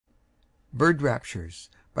Bird Raptures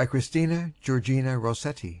by Christina Georgina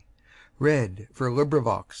Rossetti. By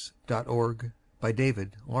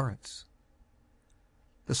David Lawrence.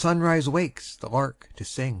 The sunrise wakes the lark to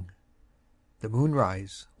sing, the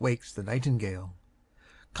moonrise wakes the nightingale.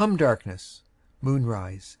 Come, darkness,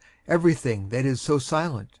 moonrise, everything that is so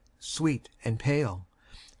silent, sweet, and pale,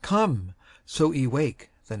 come, so ye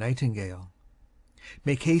wake the nightingale.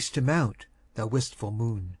 Make haste to mount, thou wistful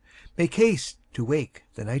moon, make haste to wake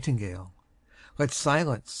the nightingale. Let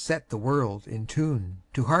silence set the world in tune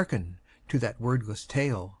to hearken to that wordless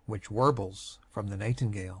tale which warbles from the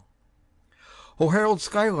nightingale. O herald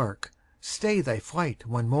skylark, stay thy flight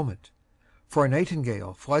one moment, for a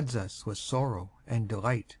nightingale floods us with sorrow and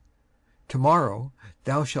delight. Tomorrow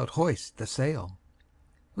thou shalt hoist the sail.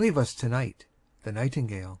 Leave us tonight the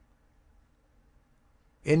nightingale.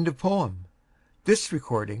 End of poem. This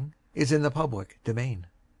recording is in the public domain.